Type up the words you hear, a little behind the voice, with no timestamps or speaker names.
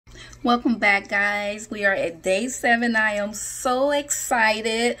Welcome back, guys. We are at day 7. I am so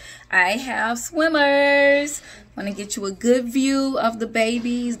excited. I have swimmers. I want to get you a good view of the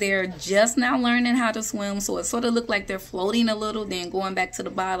babies. They're just now learning how to swim, so it sort of looked like they're floating a little, then going back to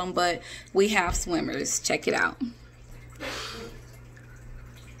the bottom, but we have swimmers. Check it out.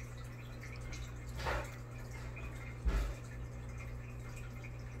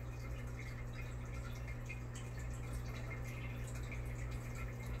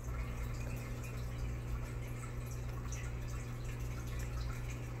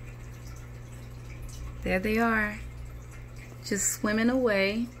 There they are, just swimming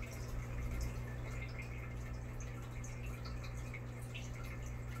away.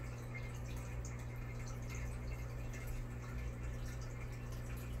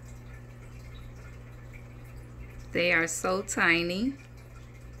 They are so tiny.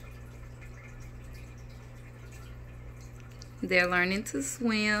 They're learning to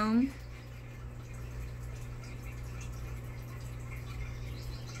swim.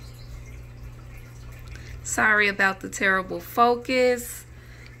 Sorry about the terrible focus.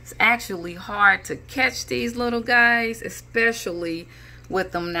 It's actually hard to catch these little guys, especially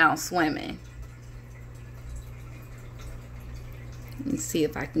with them now swimming. Let me see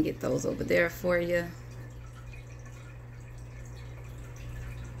if I can get those over there for you.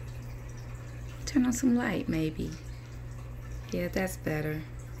 Turn on some light, maybe. Yeah, that's better.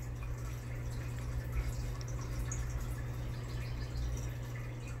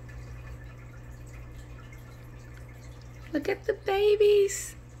 Look at the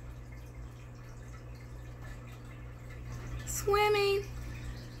babies swimming.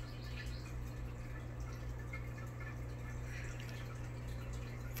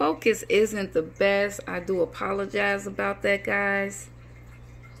 Focus isn't the best. I do apologize about that, guys.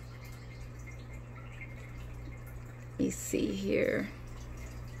 Let me see here.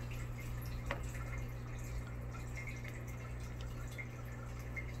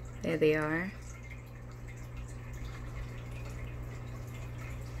 There they are.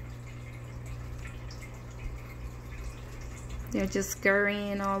 They're just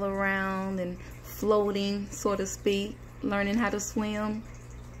scurrying all around and floating, so to speak, learning how to swim.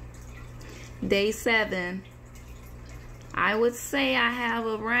 Day 7. I would say I have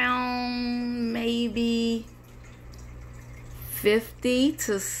around maybe 50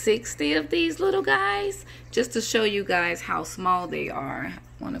 to 60 of these little guys, just to show you guys how small they are.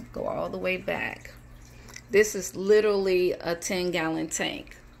 I want to go all the way back. This is literally a 10-gallon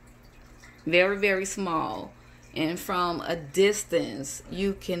tank. Very, very small. And from a distance,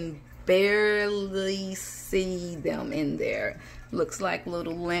 you can barely see them in there. Looks like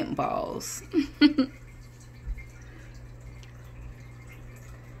little lint balls.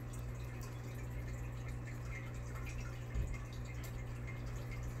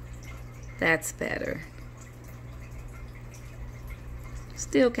 That's better.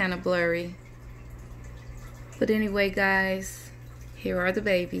 Still kind of blurry. But anyway, guys, here are the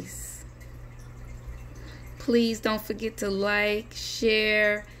babies. Please don't forget to like,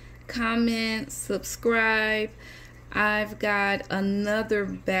 share, comment, subscribe. I've got another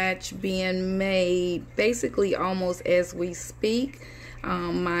batch being made basically almost as we speak.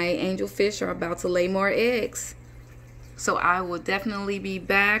 My angelfish are about to lay more eggs. So I will definitely be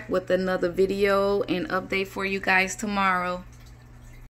back with another video and update for you guys tomorrow.